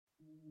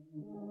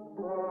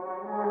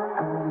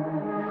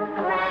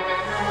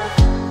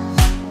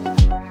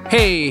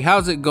Hey,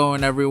 how's it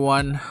going,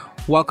 everyone?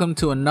 Welcome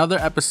to another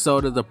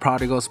episode of the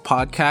Prodigals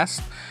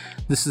podcast.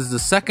 This is the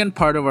second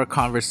part of our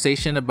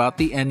conversation about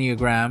the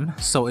Enneagram,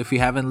 so if you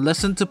haven't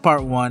listened to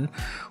part 1,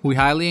 we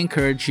highly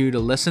encourage you to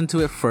listen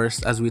to it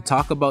first as we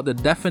talk about the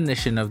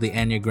definition of the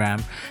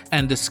Enneagram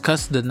and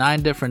discuss the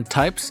 9 different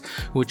types,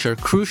 which are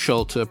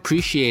crucial to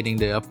appreciating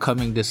the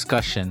upcoming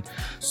discussion.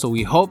 So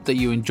we hope that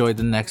you enjoy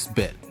the next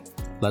bit.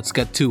 Let's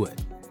get to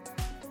it.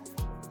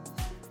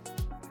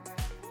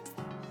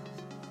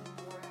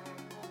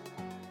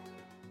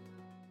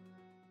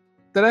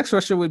 The next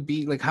question would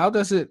be how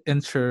does it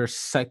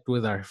intersect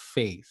with our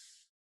faith?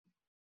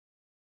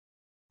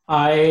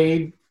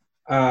 I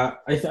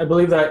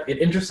believe that it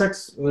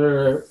intersects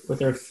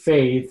with our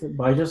faith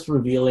by just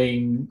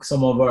revealing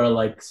some of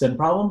our sin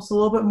problems a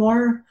little bit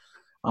more,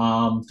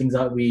 things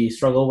that we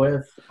struggle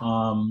with.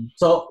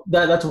 So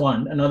that's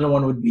one. Another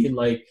one would be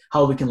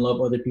how we can love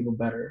other people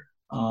better,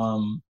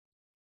 and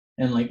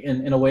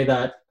in a way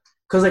that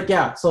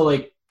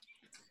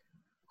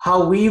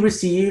how we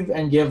receive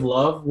and give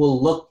love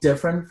will look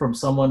different from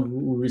someone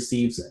who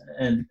receives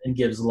and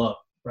gives love,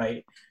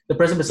 right? The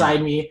person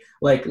beside me,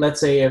 let's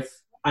say if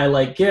I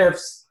like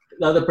gifts,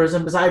 the other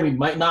person beside me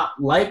might not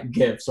like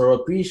gifts or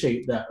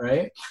appreciate that,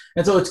 right?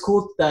 And so it's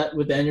cool that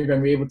with the Enneagram,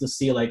 we're able to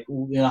see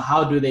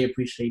how do they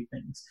appreciate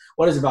things?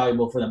 What is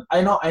valuable for them? I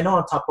know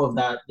on top of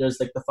that, there's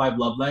the 5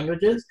 love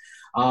languages,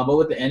 but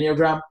with the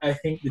Enneagram, I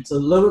think it's a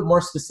little bit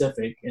more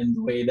specific in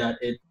the way that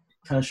it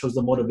kind of shows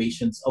the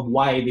motivations of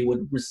why they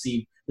would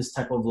receive this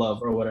type of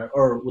love or whatever,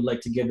 or would like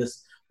to give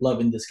this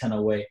love in this kind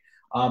of way.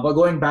 But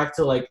going back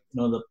to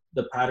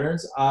the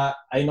patterns,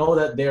 I know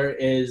that there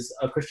is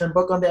a Christian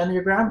book on the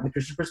Enneagram, the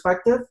Christian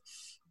perspective,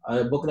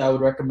 a book that I would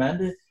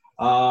recommend.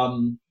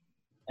 And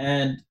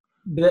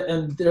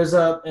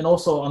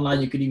also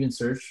online you could even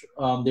search.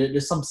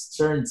 There's some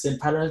certain sin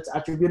patterns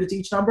attributed to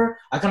each number.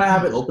 I kind of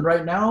have it open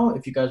right now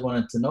if you guys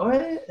wanted to know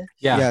it.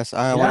 Yeah. Yes,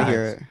 I want to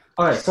hear it.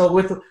 All right, so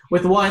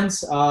with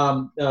ones,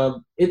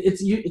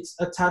 it's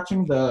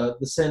attaching the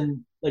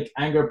sin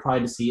anger,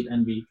 pride, deceit,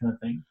 envy kind of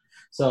thing.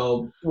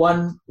 So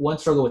one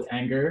struggle with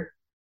anger,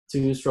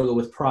 2 struggle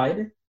with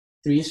pride,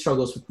 3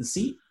 struggles with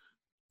deceit,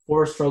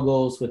 4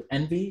 struggles with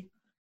envy,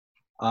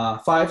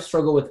 5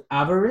 struggle with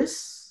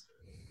avarice.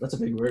 That's a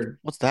big word.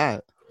 What's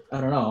that? I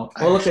don't know.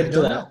 We'll look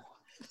into that.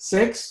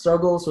 6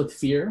 struggles with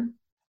fear,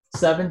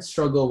 7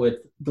 struggle with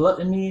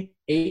gluttony,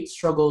 8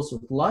 struggles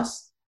with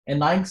lust, and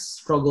 9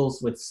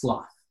 struggles with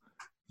sloth.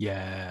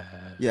 Yeah.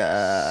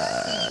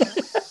 Yeah.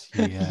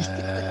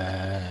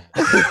 Yeah.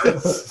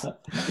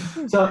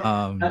 So,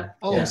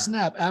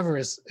 snap!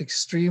 Avarice,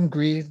 extreme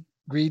greed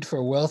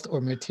for wealth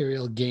or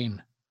material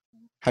gain.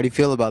 How do you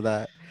feel about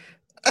that?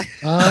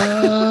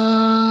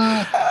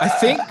 I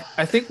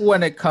think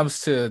when it comes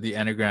to the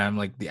Enneagram,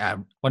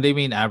 when they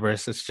mean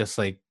avarice, it's just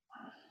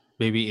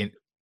maybe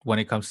when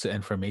it comes to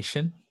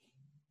information.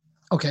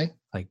 Okay.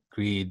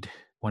 Greed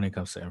when it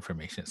comes to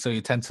information. So you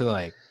tend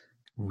to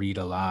read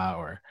a lot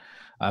or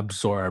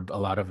absorb a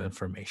lot of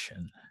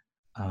information.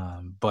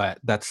 But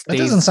that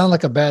doesn't sound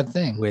like a bad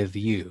thing with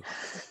you.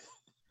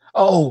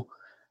 Oh,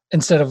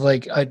 instead of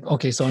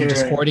so I'm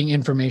just hoarding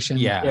information.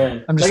 Yeah.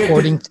 I'm just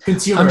hoarding.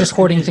 I'm just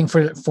hoarding thing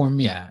for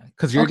me. Yeah,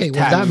 because you're okay.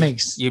 Well, that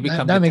makes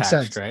that makes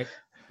sense, right?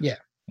 Yeah.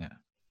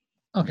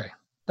 Okay,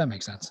 that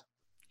makes sense.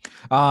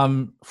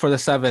 For the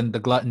 7, the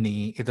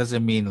gluttony, it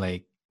doesn't mean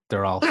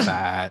they're all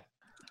fat.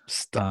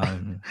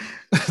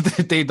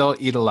 They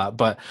don't eat a lot,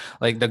 but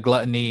the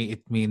gluttony,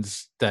 it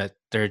means that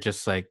they're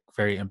just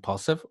very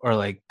impulsive, or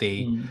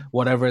they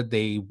whatever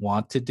they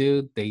want to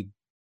do, they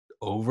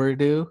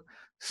overdo.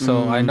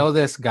 So I know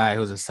this guy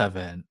who's a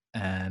 7,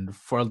 and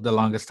for the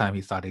longest time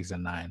he thought he's a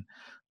 9,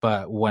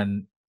 but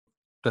when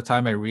the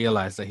time I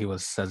realized that he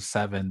was a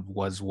 7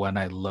 was when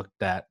I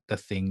looked at the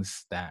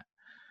things that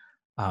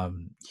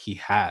he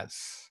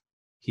has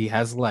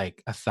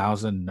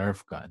 1,000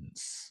 Nerf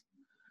guns.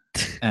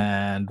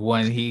 And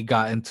when he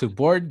got into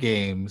board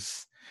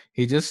games,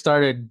 he just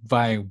started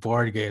buying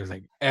board games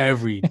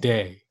every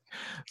day.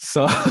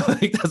 So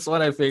that's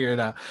what I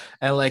figured out.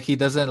 And he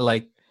doesn't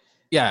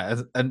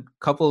and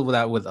coupled with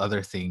that with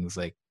other things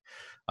that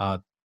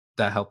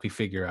helped me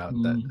figure out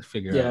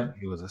out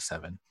he was a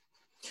 7.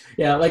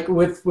 Yeah,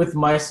 with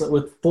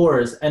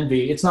 4s,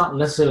 envy, it's not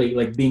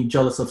necessarily being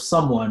jealous of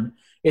someone.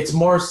 It's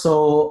more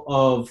so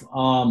of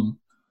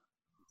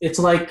it's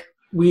one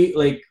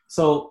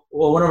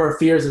of our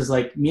fears is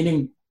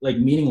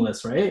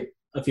meaningless, right?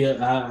 If you're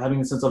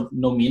having a sense of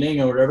no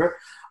meaning or whatever,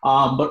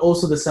 but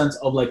also the sense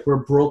of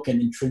we're broken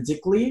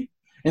intrinsically.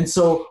 And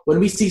so when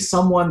we see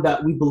someone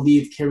that we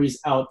believe carries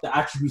out the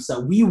attributes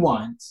that we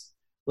want,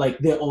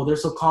 they're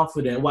so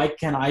confident, why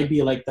can't I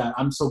be like that?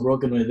 I'm so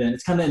broken within.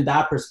 It's kind of in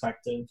that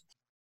perspective.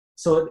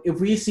 So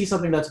if we see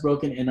something that's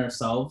broken in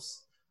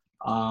ourselves,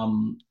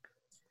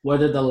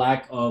 whether the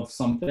lack of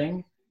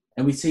something,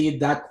 and we see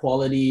that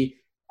quality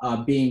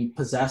being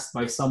possessed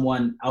by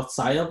someone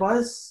outside of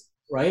us,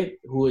 right?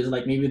 Who is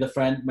maybe the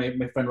friend,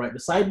 my friend right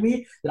beside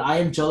me, that I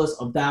am jealous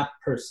of that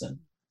person.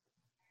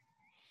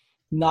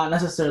 Not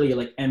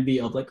necessarily envy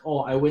of oh,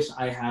 I wish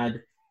I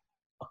had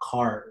a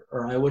car,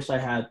 or I wish I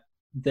had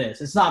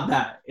this. It's not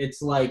that.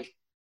 It's like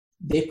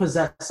they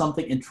possess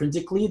something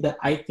intrinsically that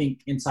I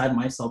think inside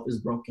myself is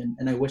broken,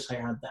 and I wish I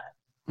had that.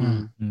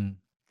 Mm. In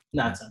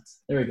that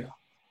sense. There we go.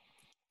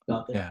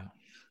 Got there.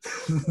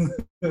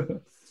 Yeah.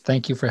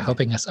 Thank you for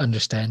helping us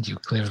understand you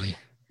clearly.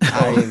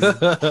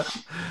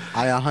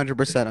 I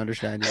 100%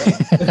 understand you.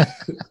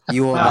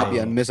 You will not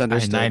be I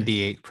misunderstood.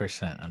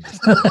 98%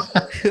 understand.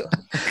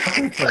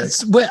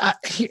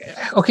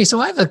 Okay, so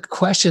I have a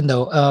question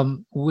though.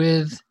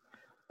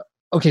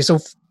 So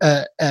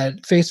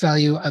at face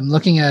value, I'm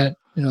looking at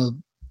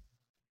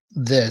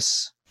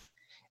this,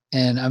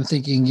 and I'm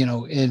thinking,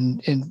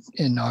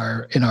 in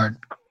our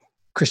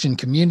Christian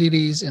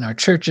communities, in our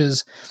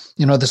churches,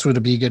 this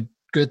would be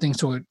good thing,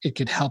 so it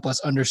could help us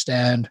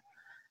understand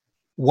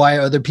why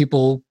other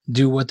people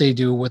do what they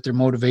do, what their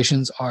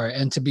motivations are,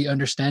 and to be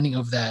understanding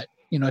of that.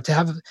 To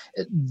have,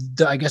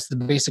 I guess the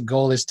basic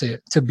goal is to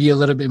be a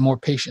little bit more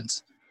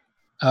patient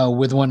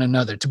with one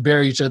another, to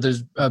bear each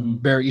other's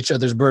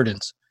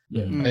burdens,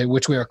 right,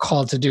 which we are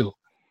called to do.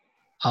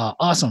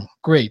 Awesome,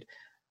 great.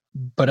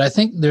 But I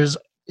think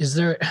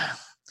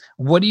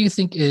what do you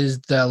think is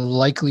the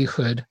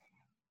likelihood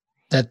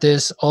that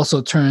this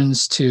also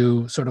turns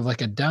to sort of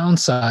like a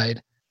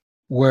downside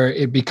where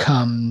it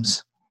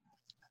becomes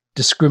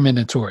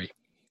discriminatory?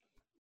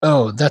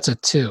 Oh, that's a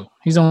 2.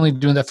 He's only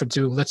doing that for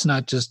 2. Let's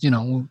not just,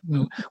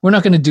 we're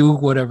not going to do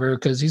whatever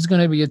because he's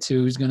going to be a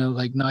 2. He's going to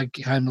like not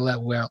handle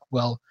that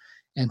well.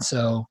 And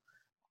so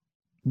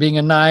being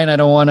a 9, I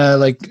don't want to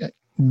like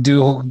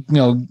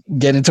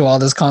get into all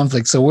this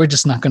conflict. So we're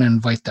just not going to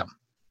invite them.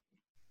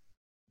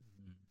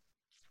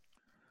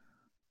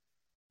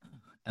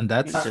 And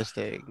that's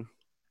Interesting.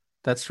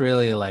 That's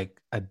really like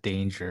a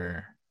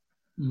danger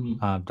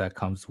that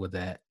comes with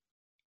it.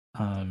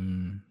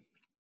 And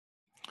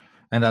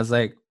I was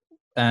like,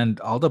 and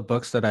all the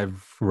books that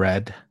I've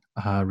read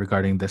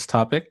regarding this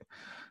topic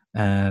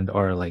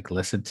or like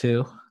listened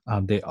to,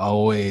 they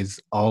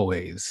always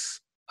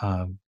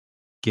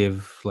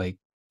give like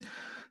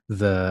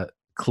the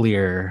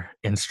clear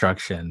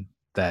instruction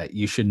that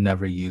you should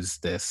never use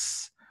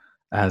this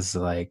as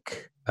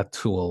like a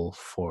tool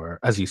for,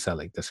 as you said,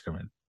 like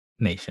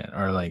discrimination,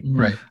 or like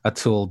a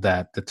tool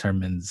that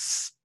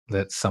determines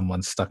that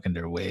someone's stuck in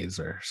their ways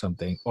or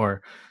something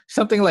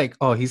like,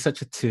 oh, he's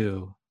such a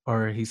 2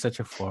 or he's such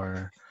a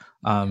 4.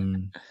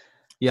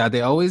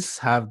 They always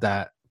have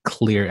that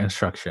clear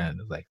instruction,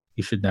 like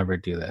you should never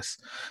do this.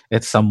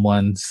 It's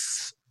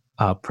someone's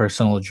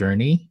personal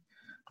journey,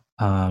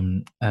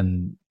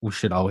 and we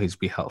should always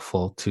be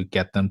helpful to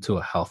get them to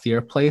a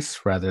healthier place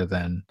rather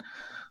than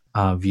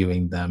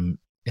viewing them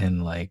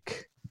in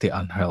like the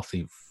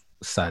unhealthy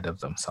side of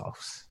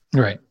themselves.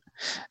 Right.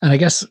 And I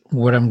guess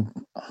where I'm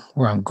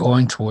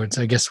going towards,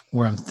 I guess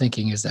where I'm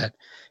thinking is that,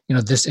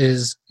 this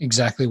is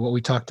exactly what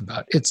we talked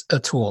about. It's a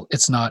tool.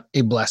 It's not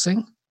a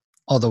blessing,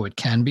 although it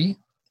can be.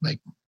 Like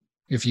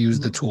if you use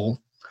the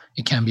tool,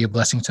 it can be a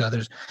blessing to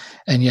others.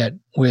 And yet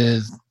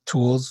with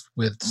tools,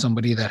 with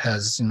somebody that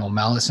has,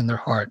 malice in their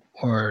heart,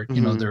 or,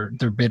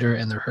 they're bitter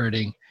and they're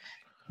hurting,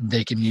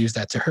 they can use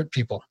that to hurt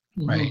people.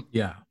 Right.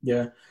 Yeah.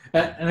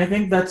 And I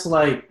think that's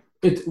like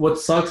what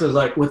sucks is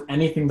like with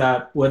anything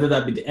that, whether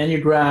that be the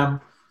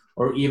Enneagram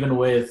or even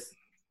with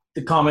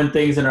the common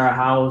things in our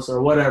house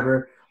or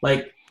whatever,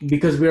 like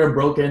because we are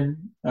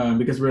broken,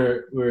 because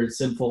we're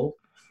sinful,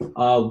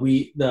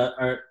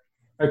 our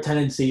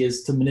tendency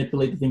is to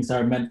manipulate the things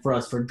that are meant for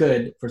us for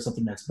good for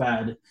something that's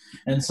bad.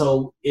 And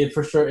so if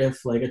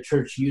like a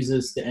church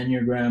uses the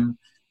Enneagram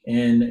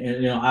and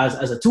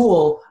as a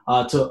tool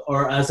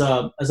or as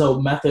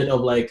a method of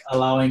like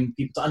allowing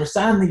people to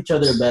understand each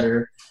other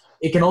better,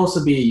 it can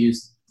also be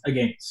used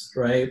against,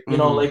 right?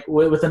 Like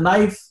with a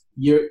knife,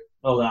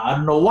 I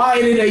don't know why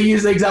did I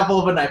use the example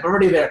of a knife. I'm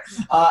already there.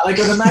 Like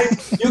with a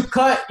knife,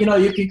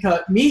 you can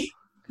cut meat.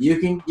 You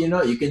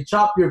can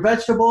chop your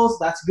vegetables.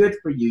 That's good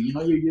for you.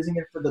 You're using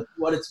it for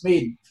what it's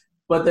made.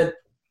 But then,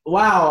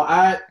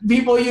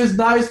 people use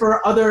knives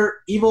for other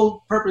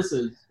evil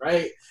purposes,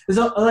 right?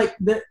 So like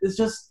it's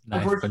just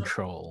knife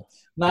control,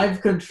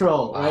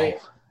 wow. Right?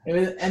 And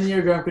with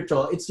Enneagram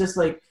control, it's just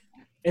like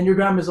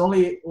Enneagram is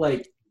only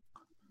like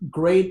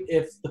great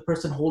if the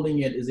person holding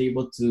it is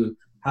able to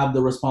have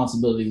the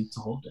responsibility to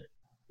hold it.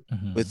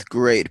 With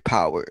great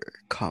power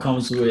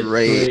comes with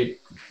great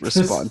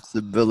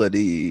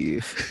responsibility.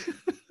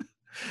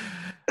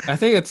 I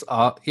think it's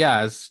all,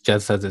 as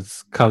Jed says,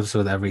 it comes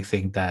with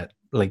everything that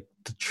like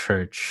the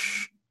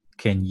church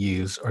can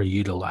use or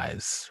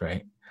utilize,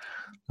 right?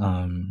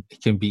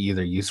 It can be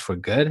either used for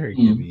good or it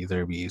can be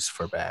used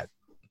for bad.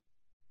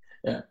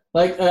 Yeah,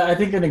 like I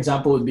think an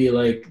example would be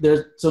like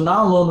so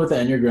not alone with the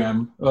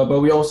Enneagram, but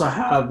we also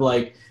have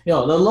like the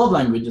love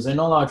languages. I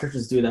know a lot of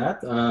churches do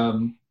that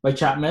by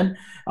Chapman,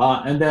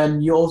 and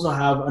then you also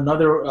have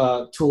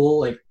another tool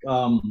like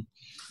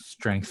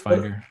Strength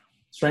Finder.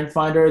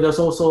 There's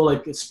also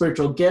like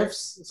spiritual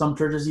gifts. Some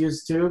churches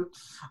use too.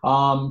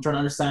 Trying to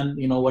understand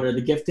what are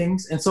the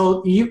giftings, and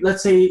so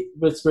let's say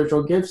with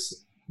spiritual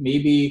gifts,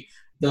 maybe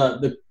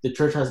the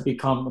church has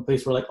become a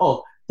place where like,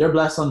 oh, they're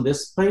blessed on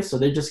this place, so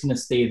they're just gonna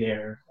stay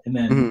there, and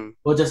then Mm-hmm.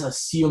 we'll just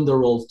assume the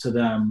roles to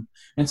them.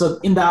 And so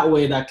in that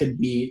way, that could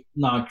be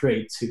not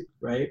great too,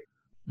 right?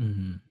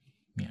 Mm-hmm.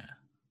 Yeah.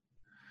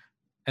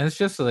 And it's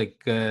just like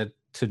good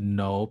to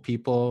know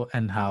people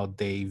and how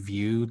they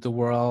view the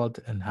world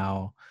and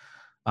how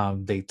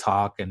they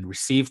talk and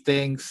receive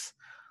things.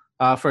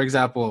 For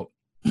example,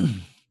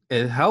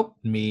 it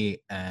helped me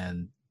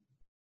and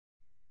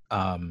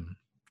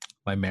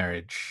my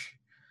marriage.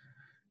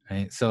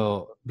 Right.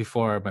 So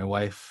before, my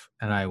wife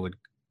and I would,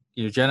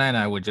 Jenna and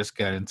I would just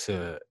get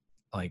into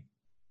like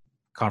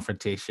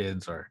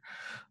confrontations or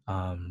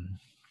um,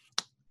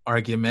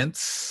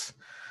 arguments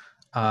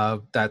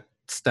that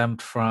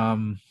stemmed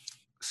from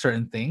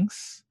certain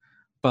things.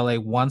 But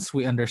like once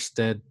we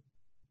understood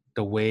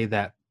the way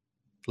that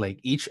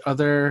like each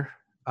other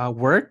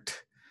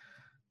worked,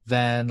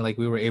 then like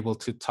we were able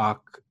to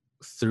talk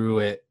through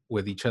it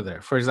with each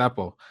other. For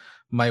example,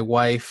 my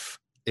wife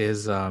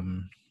is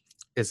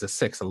a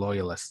six, a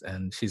loyalist,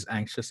 and she's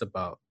anxious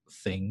about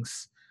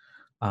things.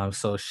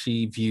 So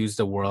she views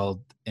the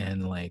world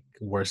in like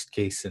worst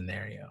case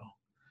scenario.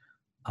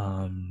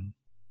 Um,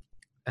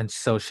 and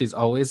so she's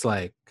always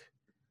like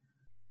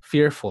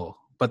fearful.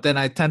 But then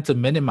I tend to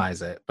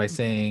minimize it by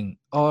saying,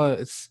 "Oh,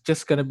 it's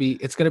gonna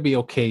be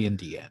okay in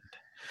the end."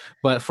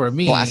 But for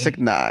me, Classic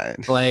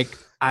 9. like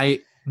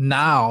I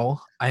know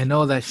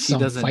that she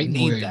Some doesn't fighting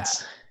need words.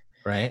 that,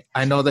 right?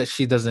 I know that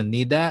she doesn't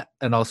need that,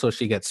 and also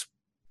she gets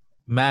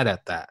mad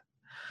at that.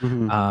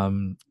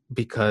 Mm-hmm.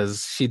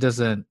 Because she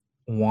doesn't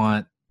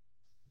want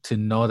to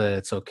know that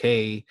it's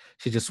okay.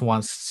 She just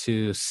wants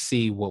to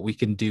see what we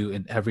can do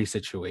in every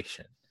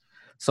situation.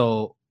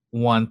 So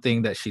one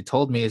thing that she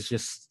told me is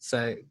just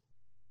say,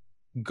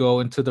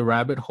 go into the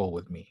rabbit hole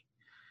with me.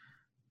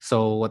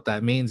 So what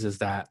that means is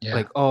that Yeah.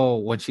 like, oh,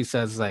 when she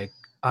says like,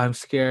 I'm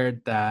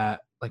scared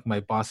that like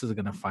my boss is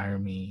gonna fire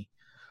me.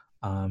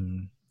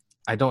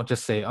 I don't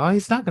just say, oh,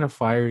 he's not gonna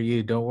fire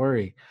you, don't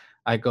worry.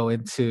 I go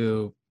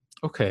into,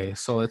 okay,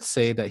 so let's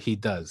say that he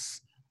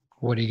does.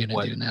 What are you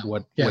gonna do now?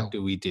 What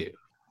do we do?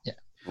 Yeah.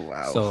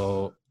 Wow.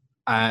 So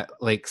I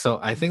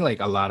think like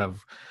a lot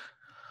of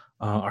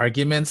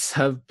arguments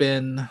have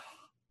been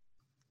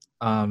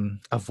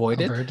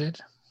avoided. Averted.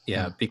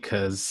 Yeah,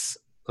 because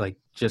like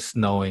just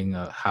knowing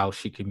how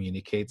she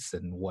communicates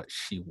and what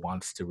she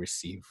wants to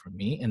receive from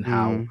me and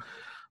how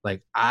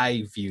like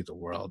I view the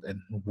world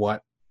and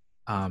what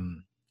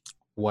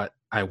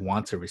I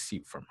want to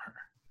receive from her,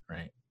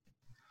 right?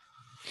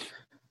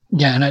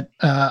 Yeah, and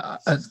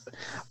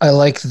I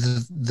like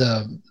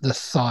the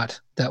thought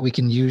that we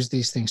can use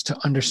these things to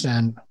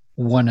understand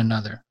one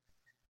another,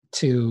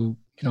 to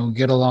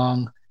get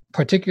along,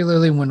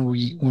 particularly when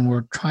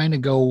we're trying to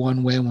go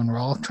one way, when we're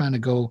all trying to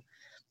go,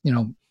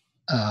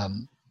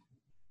 um,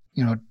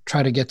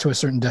 try to get to a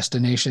certain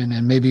destination,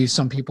 and maybe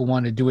some people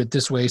want to do it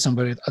this way,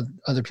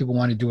 other people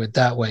want to do it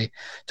that way,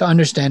 to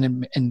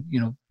understand and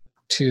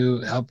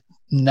to help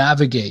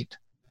navigate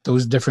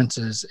those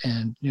differences,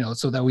 and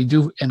so that we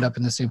do end up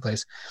in the same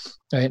place,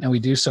 right? And we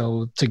do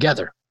so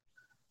together,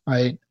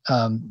 right?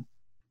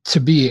 To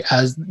be,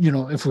 as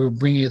if we're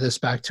bringing this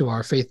back to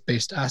our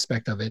faith-based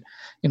aspect of it,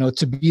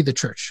 to be the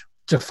church,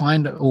 to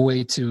find a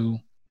way to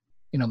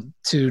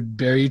to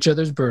bear each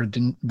other's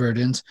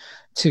burdens,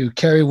 to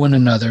carry one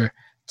another,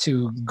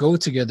 to go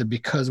together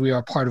because we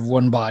are part of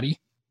one body,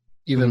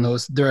 even though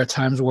there are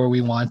times where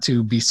we want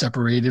to be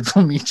separated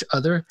from each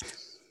other,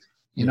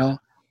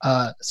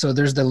 so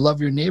there's the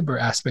love your neighbor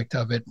aspect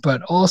of it.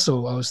 But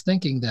also I was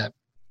thinking that,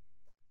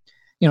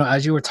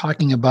 as you were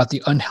talking about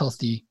the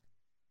unhealthy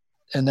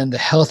and then the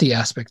healthy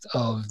aspect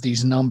of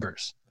these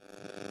numbers,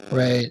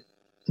 right?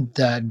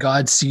 That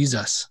God sees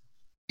us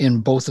in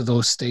both of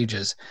those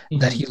stages,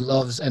 that he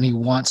loves and he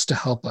wants to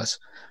help us,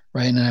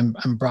 right? And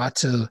I'm brought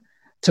to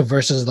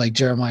verses like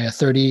Jeremiah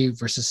 30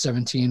 verses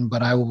 17,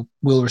 but I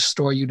will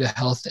restore you to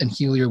health and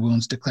heal your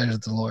wounds, declares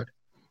the Lord.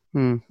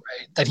 Right?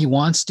 That he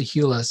wants to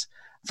heal us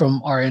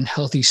from our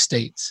unhealthy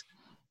states,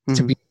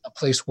 to be in a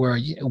place where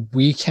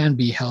we can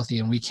be healthy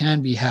and we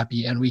can be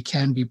happy and we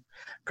can be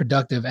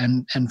productive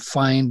and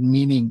find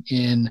meaning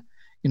in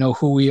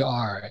who we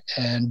are,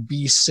 and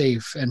be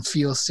safe and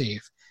feel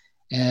safe,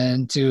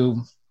 and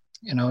to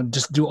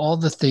just do all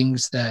the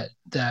things that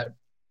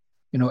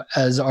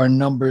as our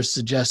numbers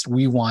suggest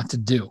we want to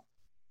do,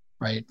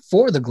 right,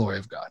 for the glory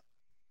of God.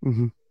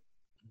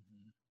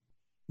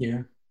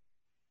 Yeah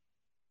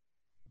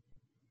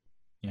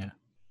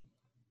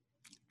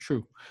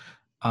True.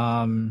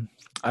 I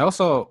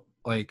also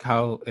like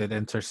how it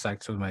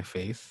intersects with my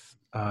faith.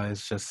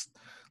 It's just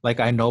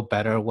like I know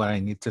better what I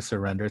need to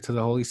surrender to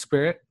the Holy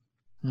Spirit.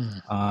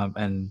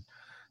 And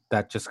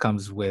that just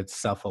comes with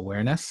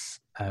self-awareness,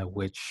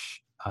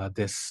 which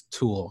this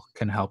tool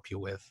can help you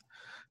with.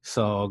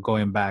 So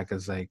going back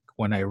is like,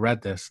 when I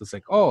read this, it's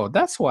like, oh,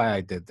 that's why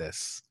I did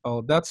this.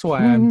 Oh, that's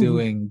why I'm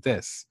doing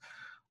this.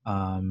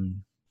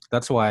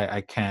 That's why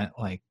I can't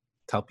like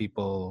tell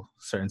people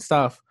certain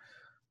stuff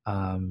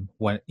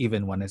when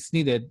it's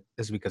needed,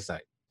 is because I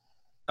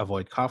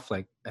avoid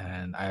conflict,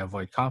 and I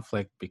avoid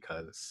conflict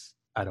because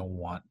I don't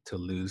want to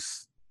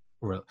lose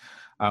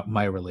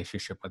my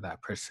relationship with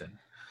that person,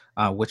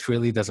 which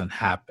really doesn't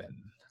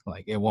happen.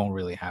 Like it won't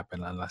really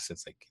happen unless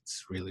it's like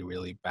it's really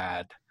really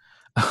bad.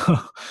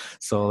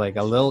 So like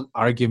a little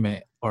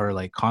argument or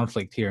like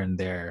conflict here and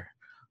there,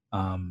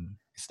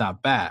 it's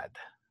not bad,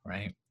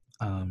 right?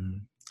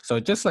 So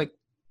it just like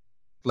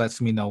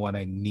lets me know what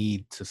I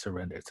need to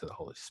surrender to the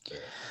Holy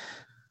Spirit.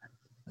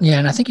 Yeah,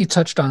 and I think you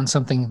touched on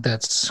something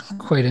that's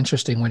quite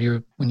interesting when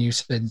you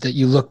said that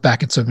you look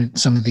back at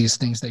some of these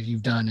things that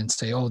you've done and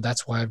say, "Oh,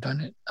 that's why I've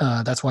done it.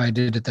 That's why I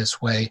did it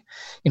this way."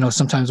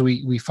 Sometimes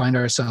we find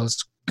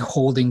ourselves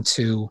holding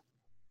to,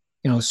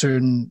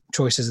 certain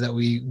choices that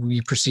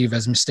we perceive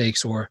as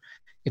mistakes, or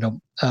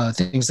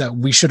things that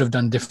we should have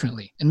done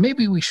differently, and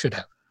maybe we should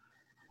have.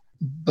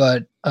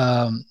 But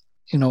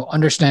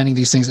understanding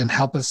these things and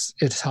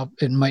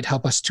it might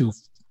help us to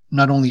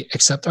not only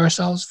accept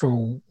ourselves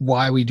for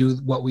why we do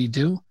what we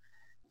do,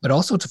 but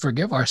also to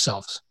forgive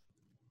ourselves,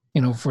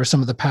 for some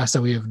of the past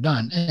that we have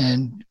done.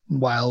 And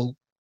while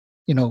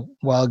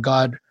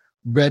God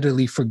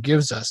readily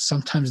forgives us,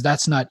 sometimes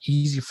that's not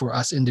easy for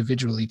us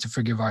individually to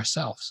forgive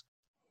ourselves,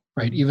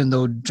 right? Even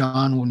though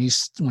John, when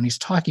he's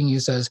talking, he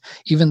says,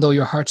 even though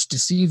your hearts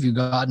deceive you,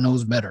 God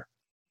knows better,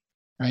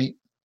 right?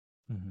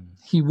 Mm-hmm.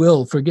 He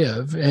will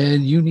forgive,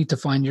 and you need to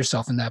find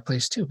yourself in that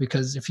place too,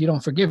 because if you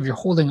don't forgive, you're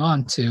holding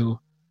on to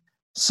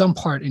some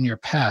part in your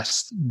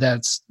past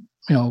that's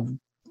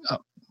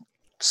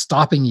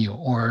stopping you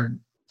or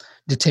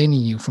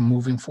detaining you from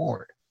moving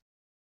forward.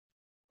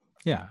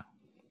 Yeah,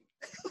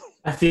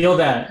 I feel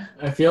that.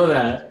 That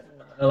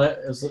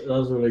was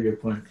a really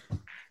good point.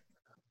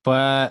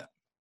 But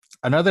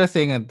another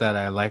thing that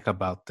I like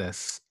about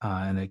this,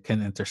 and it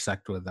can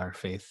intersect with our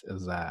faith,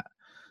 is that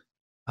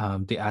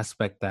the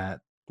aspect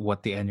that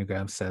what the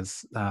Enneagram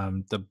says,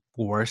 the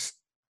worst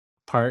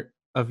part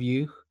of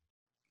you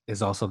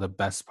is also the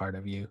best part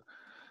of you,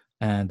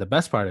 and the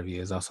best part of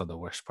you is also the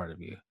worst part of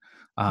you.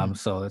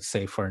 So let's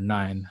say for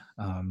 9,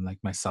 like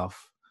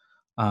myself,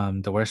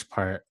 the worst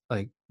part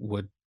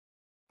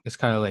it's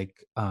kind of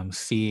like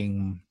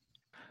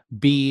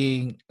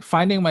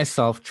finding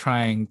myself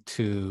trying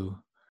to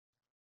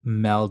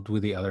meld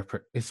with the other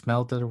is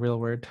meld a real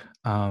word?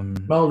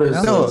 Meld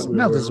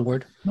is a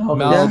word.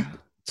 Meld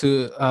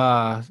to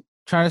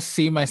trying to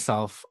see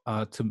myself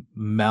to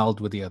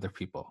meld with the other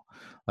people,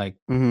 like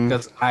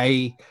because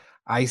I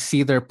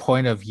see their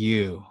point of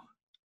view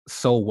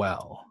so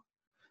well,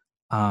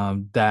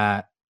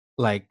 that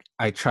like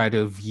I try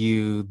to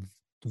view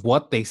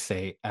what they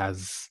say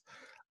as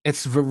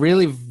it's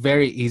really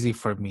very easy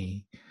for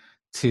me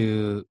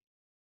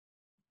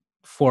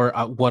for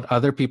what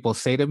other people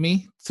say to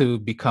me to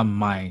become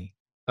my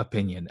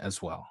opinion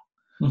as well.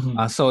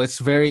 So it's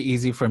very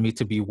easy for me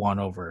to be won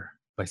over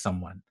by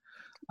someone.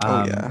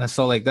 And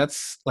so like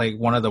that's like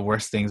one of the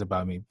worst things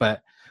about me.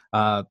 But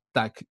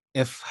that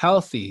if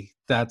healthy,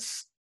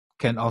 that's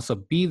can also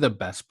be the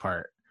best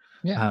part.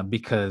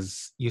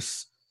 Because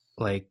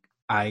like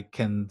I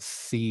can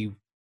see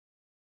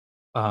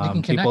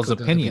people's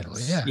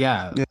opinions.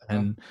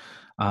 And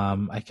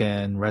I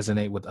can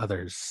resonate with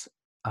others.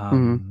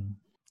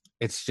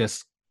 It's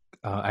just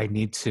I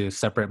need to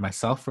separate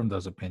myself from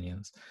those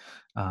opinions,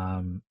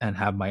 and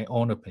have my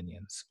own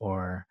opinions,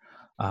 or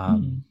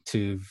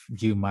to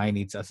view my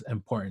needs as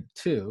important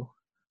too.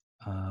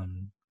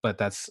 But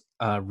that's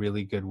a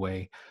really good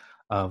way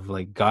of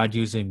like God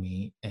using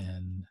me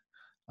and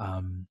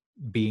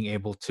being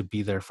able to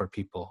be there for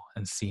people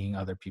and seeing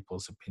other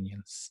people's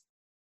opinions.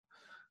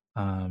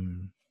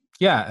 And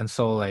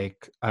so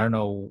like I don't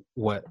know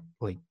what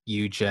like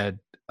you, Jed,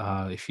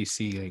 if you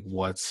see like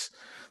what's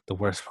the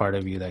worst part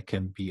of you that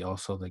can be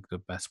also like the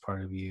best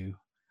part of you,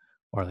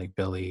 or like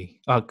Billy,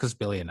 because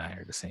Billy and I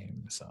are the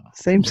same. So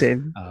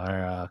same.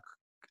 Or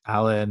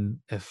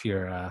Alan, if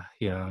you're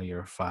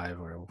you're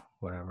 5 or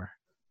whatever.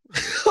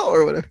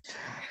 Or whatever.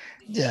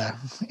 Yeah,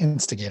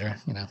 instigator,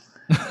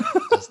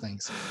 those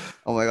things.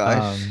 Oh my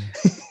gosh.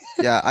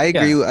 Yeah, I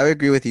agree. Yeah. I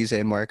agree with you,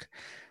 saying Mark.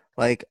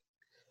 Like,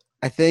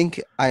 I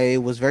think I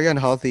was very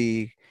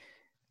unhealthy.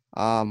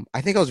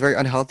 I think I was very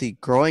unhealthy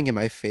growing in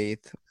my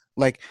faith.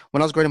 Like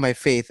when I was growing in my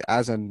faith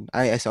as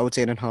I would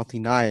say an unhealthy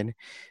 9,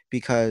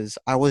 because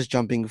I was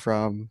jumping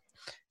from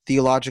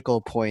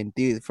theological point,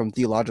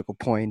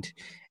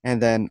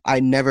 and then I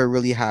never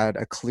really had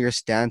a clear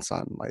stance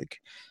on like,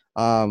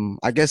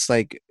 I guess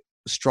like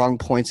strong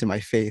points in my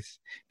faith,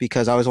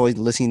 because I was always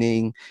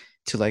listening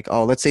to like,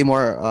 oh, let's say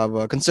more of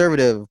a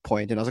conservative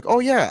point, and I was like, oh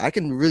yeah, I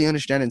can really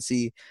understand and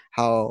see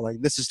how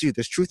like this is true,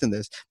 there's truth in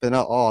this. But then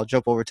I'll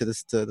jump over to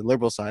the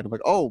liberal side. I'm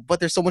like, oh,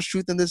 but there's so much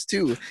truth in this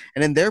too,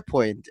 and in their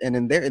point, and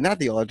in that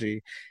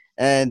theology.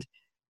 And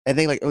I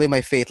think like early in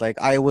my faith, like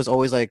I was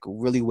always like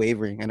really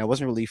wavering, and I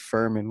wasn't really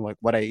firm in like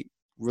what I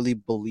really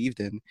believed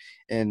in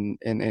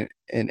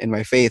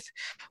my faith.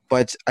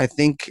 But I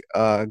think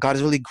God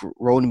has really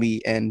grown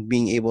me, and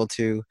being able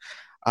to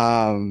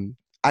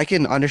I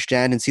can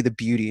understand and see the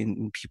beauty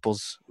in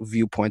people's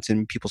viewpoints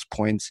and people's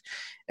points,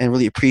 and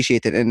really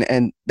appreciate it,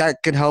 and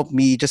that can help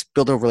me just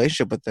build a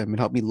relationship with them and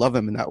help me love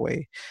them in that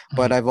way.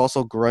 But I've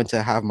also grown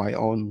to have my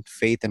own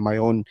faith and my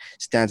own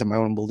stance and my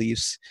own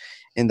beliefs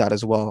in that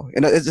as well,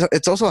 and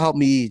it's also helped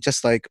me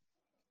just like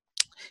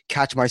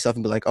catch myself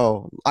and be like,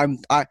 oh,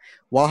 I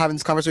while having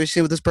this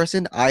conversation with this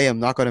person, I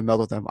am not going to meld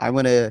with them. I'm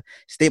going to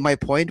state my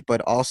point,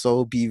 but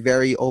also be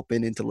very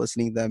open into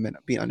listening to them and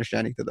be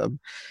understanding to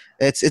them.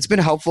 It's been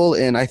helpful,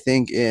 and I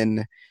think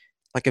in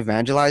like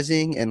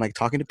evangelizing and like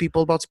talking to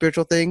people about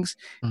spiritual things,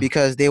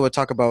 because they would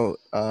talk about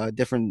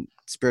different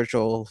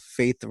spiritual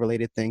faith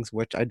related things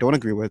which I don't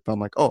agree with, but I'm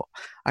like, oh,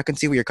 I can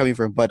see where you're coming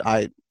from, but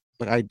I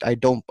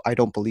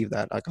don't believe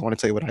that. Like, I want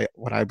to tell you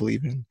what I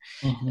believe in.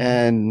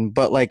 And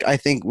but like I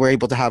think we're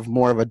able to have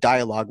more of a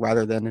dialogue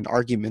rather than an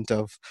argument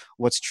of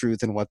what's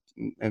truth and what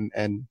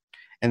and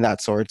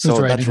that sort. Who's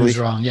So right that's and really who's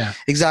wrong. Yeah.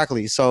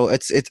 exactly. So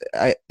that's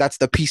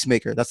the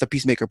peacemaker. That's the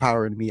peacemaker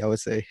power in me, I would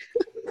say.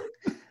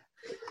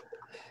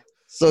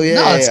 So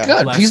No, it's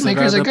good. Blessed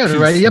Peacemakers are the good,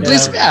 right? Yeah,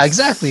 peacemakers. yeah,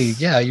 exactly.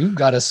 Yeah, you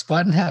got a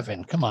spot in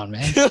heaven. Come on,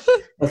 man.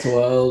 That's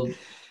wild.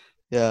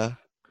 Yeah.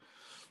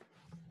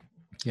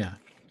 Yeah.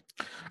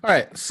 All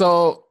right.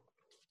 So,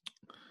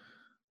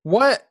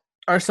 what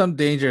are some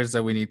dangers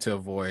that we need to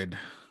avoid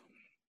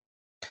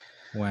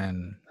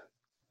when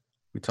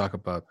we talk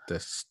about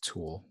this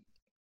tool?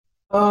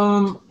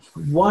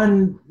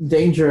 One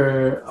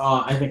danger,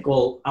 I think,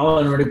 well,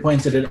 Alan already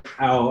pointed it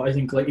out. I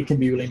think like it can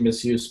be really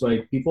misused by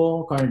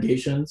people,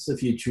 congregations,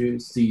 if you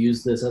choose to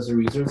use this as a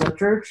resource at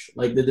church,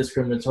 like the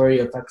discriminatory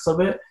effects of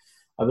it.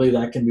 I believe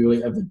that can be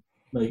really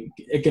like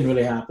it can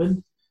really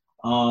happen.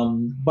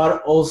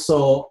 But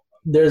also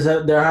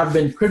there have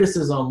been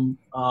criticism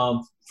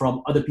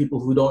from other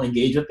people who don't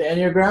engage with the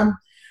Enneagram,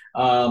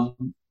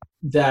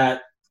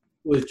 that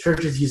with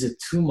churches use it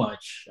too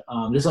much.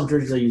 There's some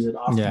churches that use it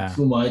often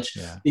too much.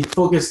 Yeah. They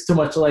focus too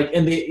much, like,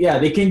 and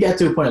they can get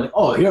to a point like,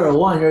 oh, you're a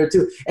 1, you're a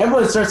 2.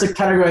 Everyone starts to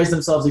categorize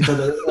themselves each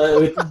other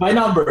by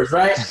numbers,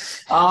 right?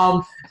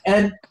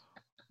 And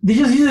they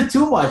just use it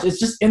too much. It's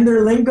just in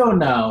their lingo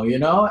now, you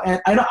know. And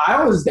I know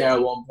I was there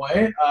at one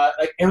point.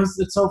 Like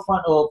it's so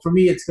fun. Well, for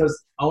me, it's because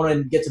I want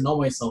to get to know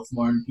myself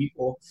more and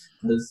people,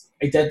 because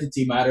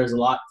identity matters a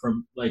lot for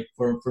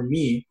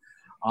me.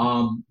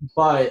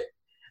 But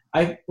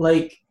I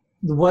like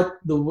what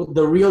the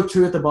real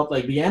truth about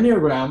like the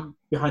Enneagram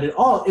behind it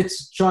all.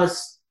 It's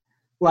just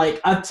like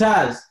a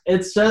test.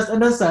 It's just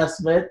an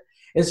assessment.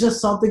 It's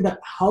just something that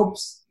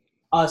helps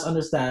us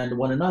understand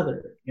one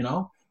another, you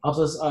know, helps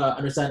us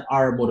understand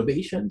our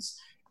motivations.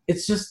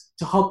 It's just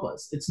to help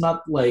us. It's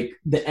not like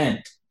the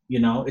end, you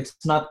know. It's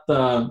not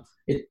the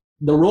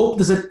rope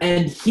doesn't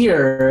end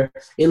here.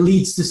 It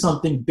leads to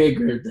something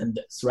bigger than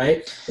this,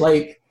 right?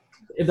 Like,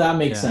 if that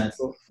makes sense.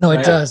 No, it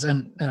right? does,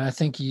 and I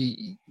think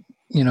you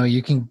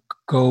can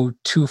go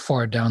too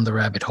far down the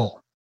rabbit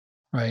hole,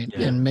 right?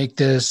 Yeah. And make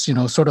this,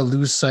 sort of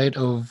lose sight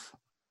of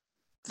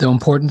the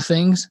important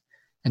things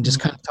and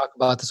just kind of talk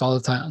about this all the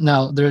time.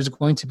 Now, there's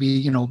going to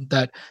be,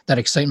 that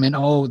excitement,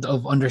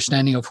 of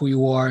understanding of who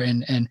you are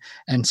and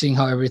seeing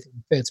how everything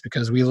fits,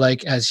 because we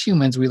like, as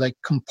humans, we like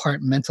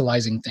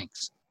compartmentalizing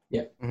things.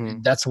 Yeah.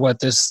 Mm-hmm. That's what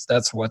this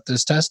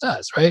test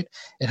does, right?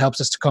 It helps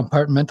us to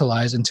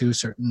compartmentalize into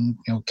certain,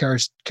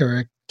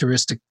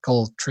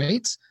 characteristical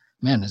traits.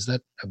 Man, is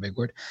that a big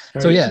word?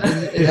 Right. So yeah,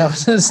 it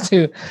helps us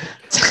to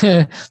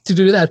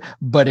do that.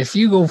 But if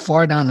you go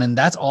far down and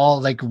that's all,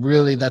 like,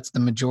 really, that's the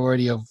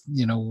majority of,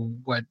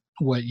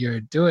 what you're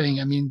doing.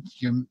 I mean,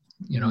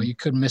 you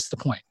could miss the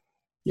point.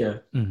 Yeah.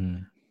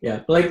 Mm-hmm.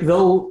 Yeah. Like,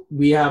 though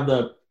we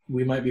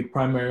might be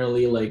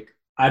primarily like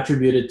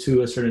attributed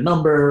to a certain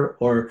number,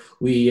 or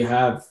we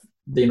have,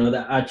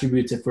 that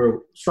attributes if we're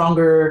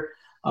stronger.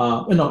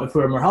 If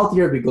we're more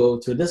healthier, we go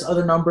to this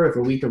other number. If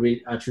we're weaker, we're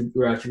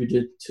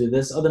attributed to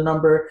this other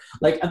number.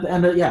 Like, at the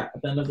end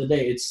of the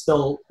day, it's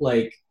still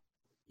like,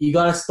 you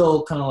gotta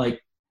still kind of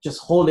like just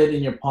hold it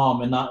in your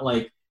palm and not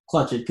like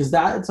clutch it, because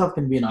that itself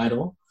can be an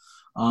idol.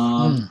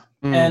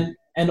 And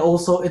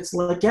also it's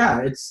like,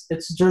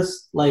 it's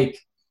just like,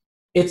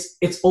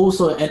 it's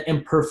also an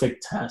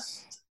imperfect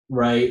test,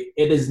 right?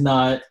 It is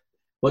not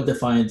what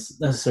defines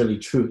necessarily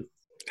truth.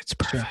 It's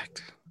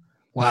perfect.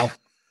 Wow.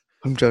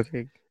 I'm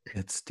joking.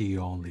 It's the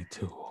only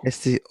tool.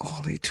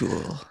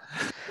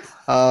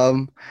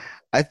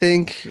 I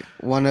think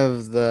one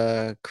of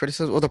the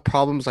criticisms or the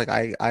problems, like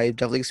I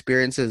definitely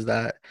experienced, is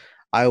that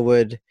I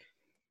would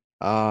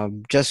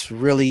just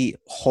really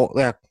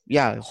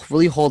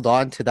really hold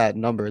on to that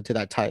number, to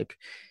that type,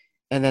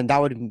 and then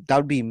that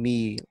would be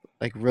me,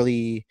 like,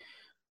 really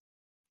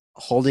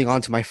holding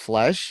on to my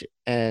flesh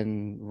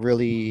and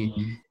really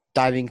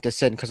diving to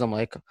sin, because I'm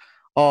like,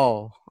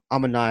 oh,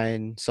 I'm a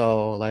 9,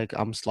 so like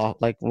I'm sloth,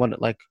 like one,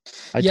 like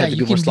I tend to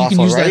be more slothful, you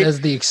can use right? that as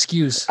the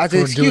excuse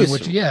Doing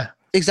what you,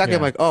 exactly.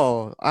 I'm like,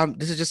 oh,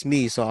 this is just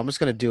me, so I'm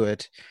just gonna do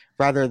it,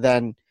 rather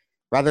than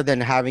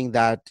having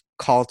that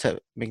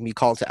make me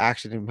call to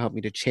action and help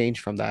me to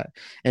change from that,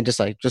 and just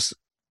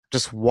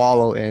just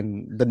wallow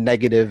in the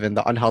negative and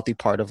the unhealthy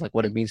part of like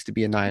what it means to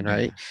be a 9,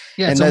 right?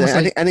 Yeah, And it's then almost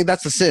like I think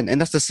that's the sin, and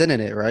that's the sin in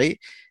it, right?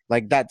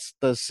 Like that's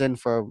the sin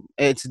from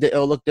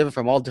it'll look different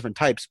from all different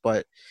types,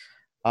 but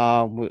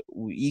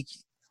we,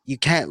 you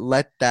can't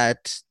let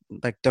that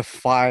like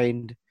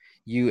define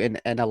you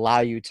and allow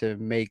you to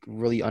make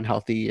really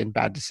unhealthy and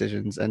bad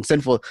decisions and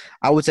sinful,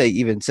 I would say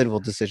even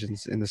sinful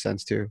decisions in the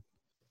sense too.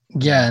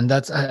 yeah, and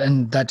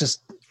that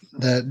just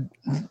that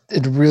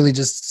it really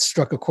just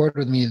struck a chord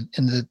with me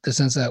in the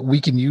sense that we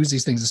can use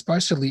these things,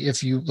 especially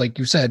if you, like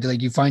you said, like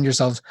you find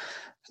yourself,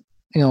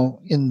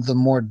 in the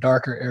more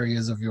darker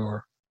areas of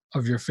your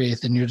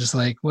faith, and you're just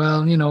like,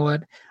 well, you know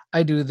what,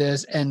 I do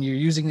this, and you're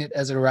using it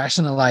as a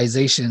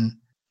rationalization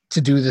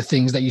to do the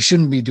things that you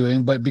shouldn't be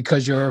doing, but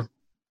because you're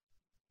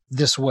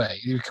this way,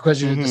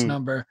 because you're this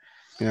number,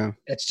 Yeah.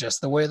 it's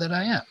just the way that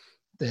I am.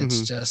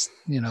 It's just,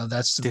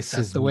 that's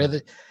the way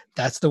me.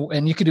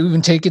 and you could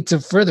even take it to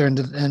further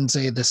and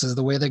say, this is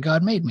the way that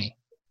God made me.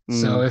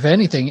 So if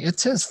anything,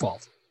 it's his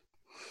fault.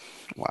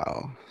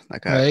 Wow.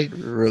 That got Right?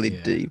 really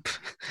deep.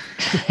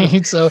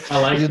 So I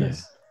like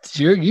this.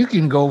 You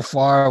can go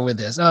far with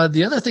this.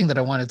 The other thing that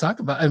I want to talk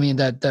about, I mean,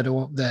 that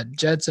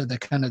Jed said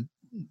that kind of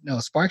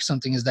sparked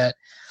something, is that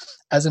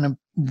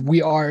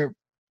we are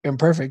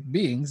imperfect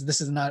beings. This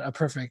is not a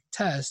perfect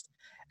test.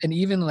 And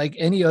even like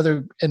any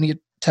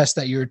test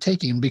that you're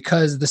taking,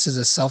 because this is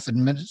a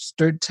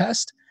self-administered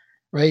test,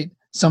 right?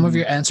 Some of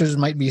your answers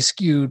might be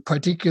skewed,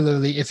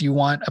 particularly if you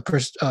want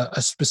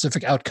a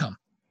specific outcome.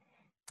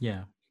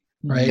 Yeah.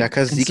 Right. Yeah,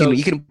 because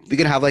you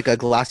can have like a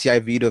glassy eye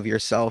view of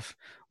yourself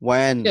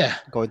when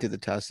going through the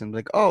test and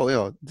like,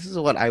 oh, this is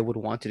what I would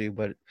want to do,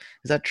 but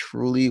is that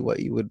truly what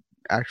you would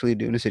actually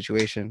do in a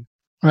situation?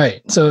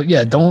 Right. So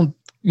don't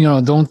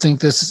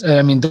think this.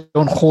 I mean,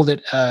 don't hold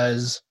it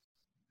as,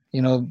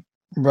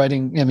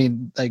 writing. I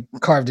mean, like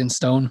carved in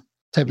stone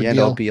type of deal.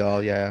 Don't be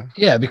all. Yeah.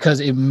 Yeah,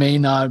 because it may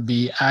not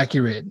be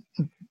accurate.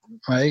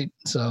 Right.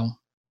 So.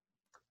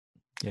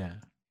 Yeah.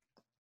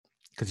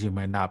 Because you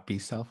might not be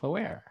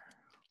self-aware.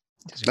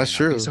 That's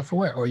true. Be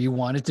self-aware, or you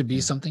want it to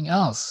be something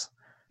else,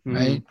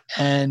 right?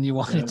 And you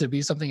want it to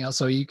be something else,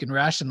 so you can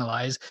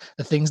rationalize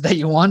the things that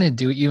you want to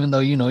do, even though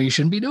you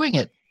shouldn't be doing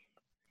it.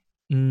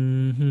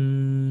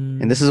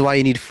 And this is why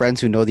you need friends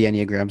who know the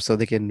Enneagram so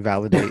they can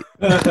validate.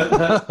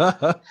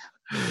 But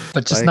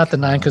just not the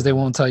 9, because they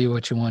won't tell you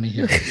what you want to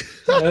hear.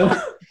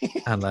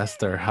 Unless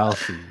they're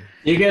healthy.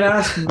 You can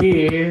ask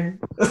me.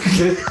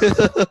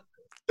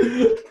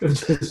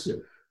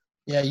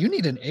 Yeah, you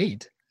need an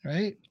 8,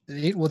 right?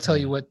 The 8 will tell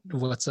you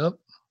what's up.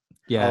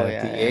 Yeah,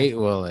 the 8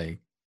 will, like,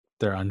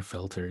 they're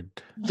unfiltered.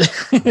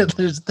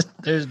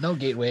 There's no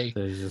gateway.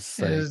 They're just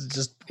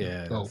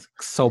go.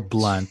 So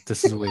blunt.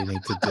 This is what you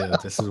need to do.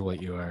 This is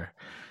what you are.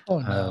 Oh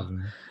no.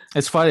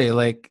 It's funny,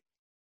 like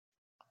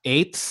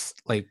 8s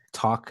like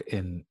talk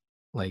in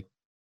like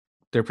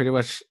they pretty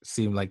much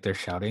seem like they're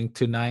shouting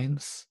to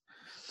 9s,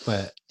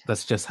 but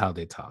that's just how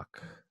they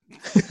talk.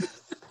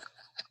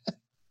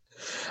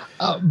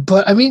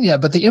 But I mean,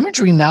 but the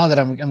imagery now that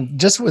I'm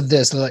just with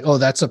this, like, oh,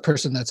 that's a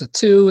person, that's a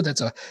 2,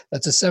 that's a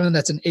 7,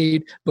 that's an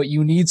 8, but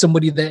you need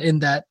somebody that in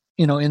that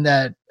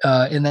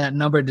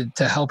number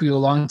to help you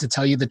along, to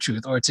tell you the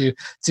truth, or to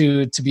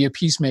be a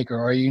peacemaker,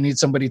 or you need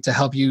somebody to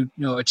help you,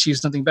 achieve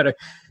something better.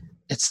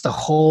 It's the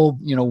whole,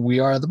 we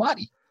are the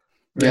body,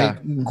 right?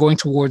 Yeah. Going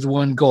towards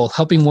one goal,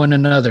 helping one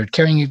another,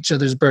 carrying each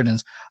other's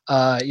burdens.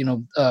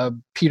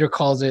 Peter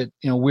calls it,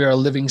 we are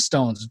living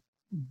stones.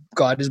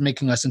 God is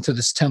making us into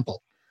this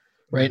temple.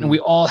 Right. And we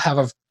all have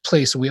a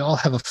place. We all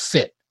have a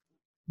fit.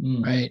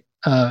 Right.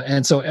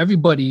 And so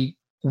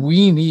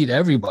we need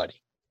everybody.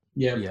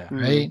 Yeah.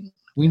 Right.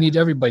 We need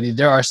everybody.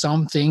 There are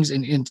some things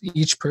in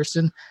each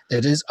person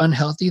that is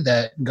unhealthy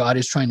that God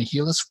is trying to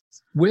heal us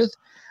with.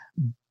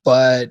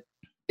 But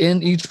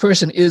in each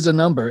person is a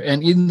number.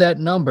 And in that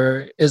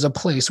number is a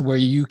place where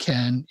you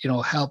can,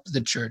 help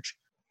the church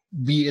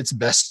be its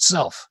best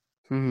self.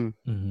 Yeah.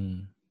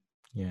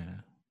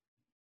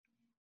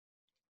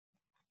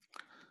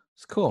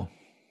 It's cool.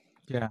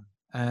 Yeah,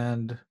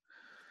 and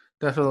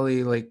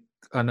definitely like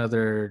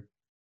another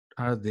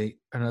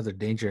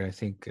danger, I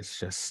think, is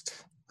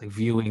just like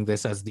viewing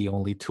this as the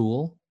only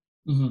tool.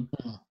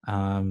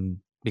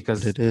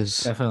 Because it is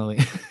definitely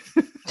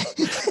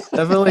this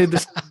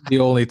is the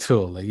only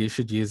tool. Like you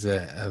should use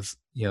it as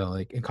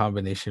like in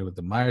combination with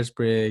the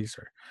Myers-Briggs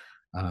or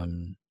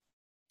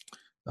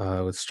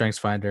with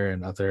StrengthsFinder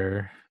and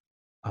other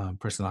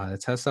personality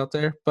tests out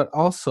there, but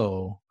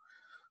also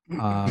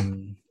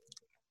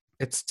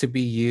it's to be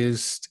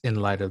used in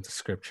light of the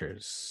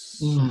scriptures,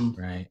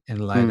 right? In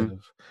light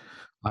of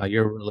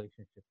your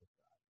relationship with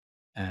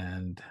God.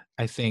 And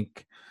I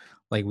think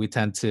like we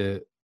tend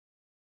to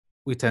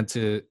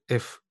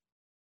if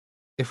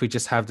we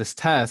just have this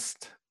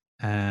test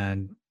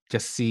and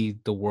just see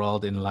the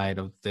world in light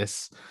of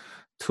this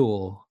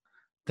tool,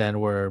 then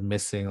we're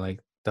missing like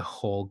the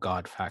whole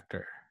God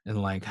factor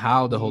and like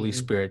how the Holy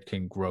Spirit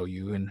can grow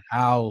you and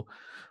how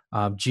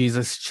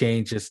Jesus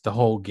changes the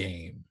whole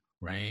game.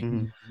 Right.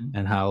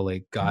 And how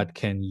like God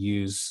can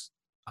use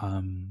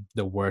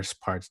the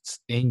worst parts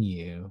in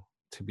you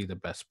to be the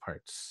best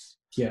parts.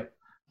 Yeah.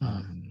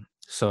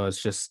 So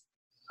it's just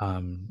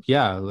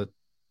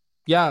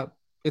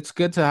it's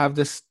good to have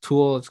this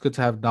tool. It's good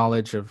to have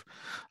knowledge of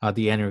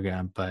the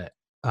Enneagram, but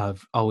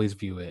always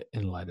view it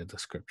in light of the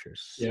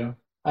scriptures. Yeah.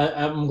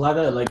 I'm glad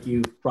that like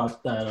you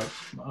brought that up.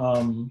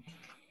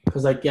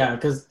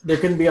 Because there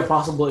can be a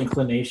possible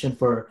inclination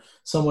for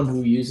someone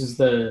who uses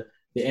the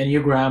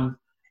Enneagram,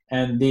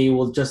 and they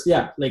will just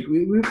like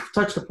we've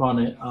touched upon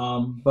it.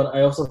 But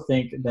I also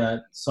think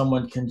that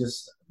someone can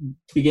just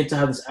begin to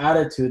have this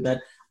attitude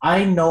that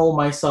I know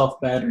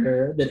myself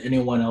better than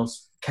anyone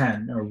else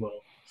can or will.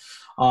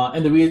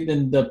 And the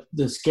reason,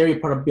 the scary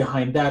part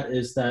behind that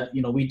is that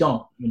we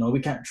don't,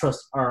 we can't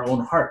trust our own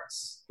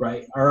hearts,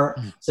 right?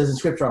 It says in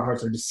scripture, our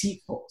hearts are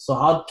deceitful. So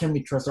how can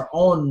we trust our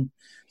own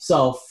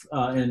self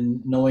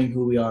in knowing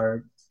who we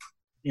are,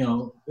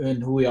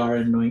 and who we are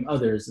and knowing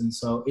others? And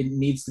so it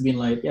needs to be in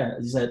light,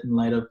 as you said, in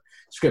light of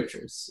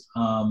scriptures.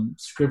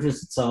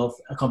 Scriptures itself,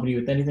 accompanied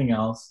with anything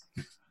else,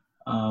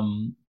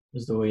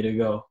 is the way to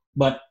go.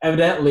 But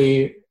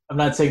evidently, I'm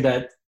not saying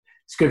that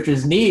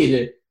scriptures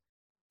need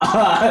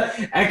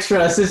extra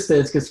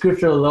assistance, because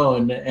scripture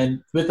alone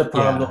and with the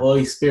power of the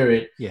Holy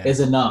Spirit is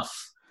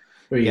enough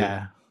for you.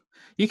 Yeah.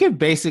 You can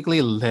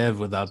basically live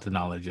without the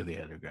knowledge of the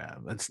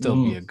Enneagram and still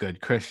be a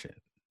good Christian.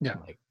 Yeah.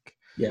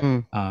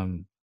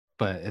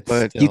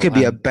 But you could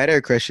be a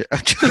better Christian. But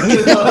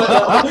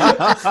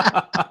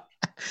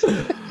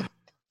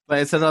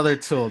it's another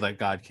tool that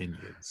God can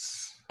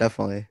use.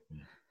 Definitely.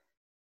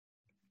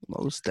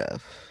 Most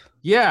def.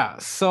 Yeah.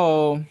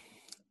 So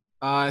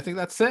I think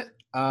that's it.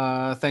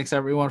 Thanks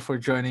everyone for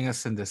joining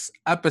us in this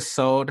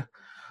episode.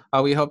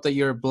 We hope that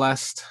you're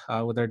blessed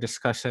with our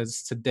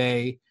discussions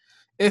today.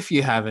 If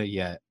you haven't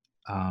yet,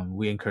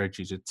 we encourage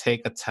you to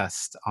take a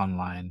test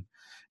online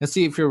and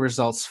see if your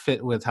results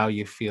fit with how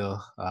you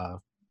feel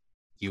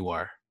you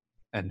are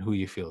and who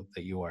you feel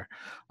that you are.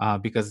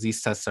 Because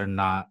these tests are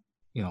not,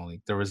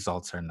 like the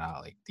results are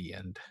not like the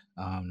end.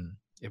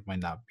 It might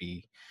not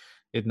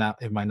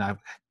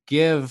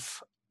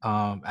give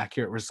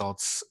accurate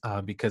results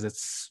because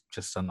it's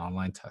just an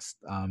online test.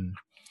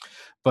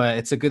 But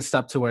it's a good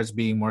step towards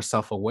being more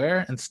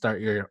self-aware and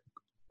start your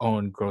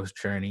own growth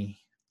journey.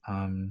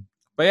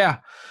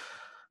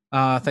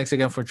 Thanks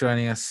again for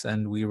joining us,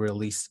 and we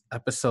release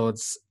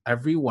episodes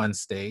every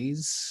Wednesday.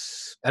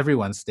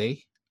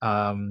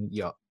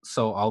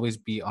 So always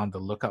be on the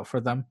lookout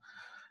for them.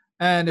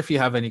 And if you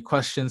have any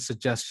questions,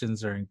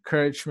 suggestions, or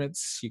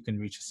encouragements, you can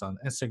reach us on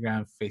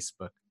Instagram,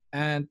 Facebook,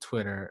 and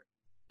Twitter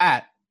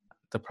at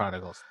The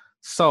Prodigals.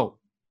 So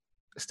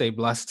stay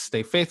blessed,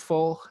 stay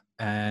faithful,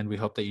 and we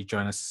hope that you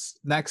join us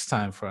next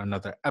time for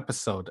another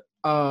episode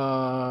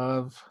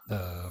of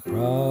The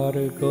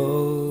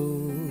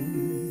Prodigal.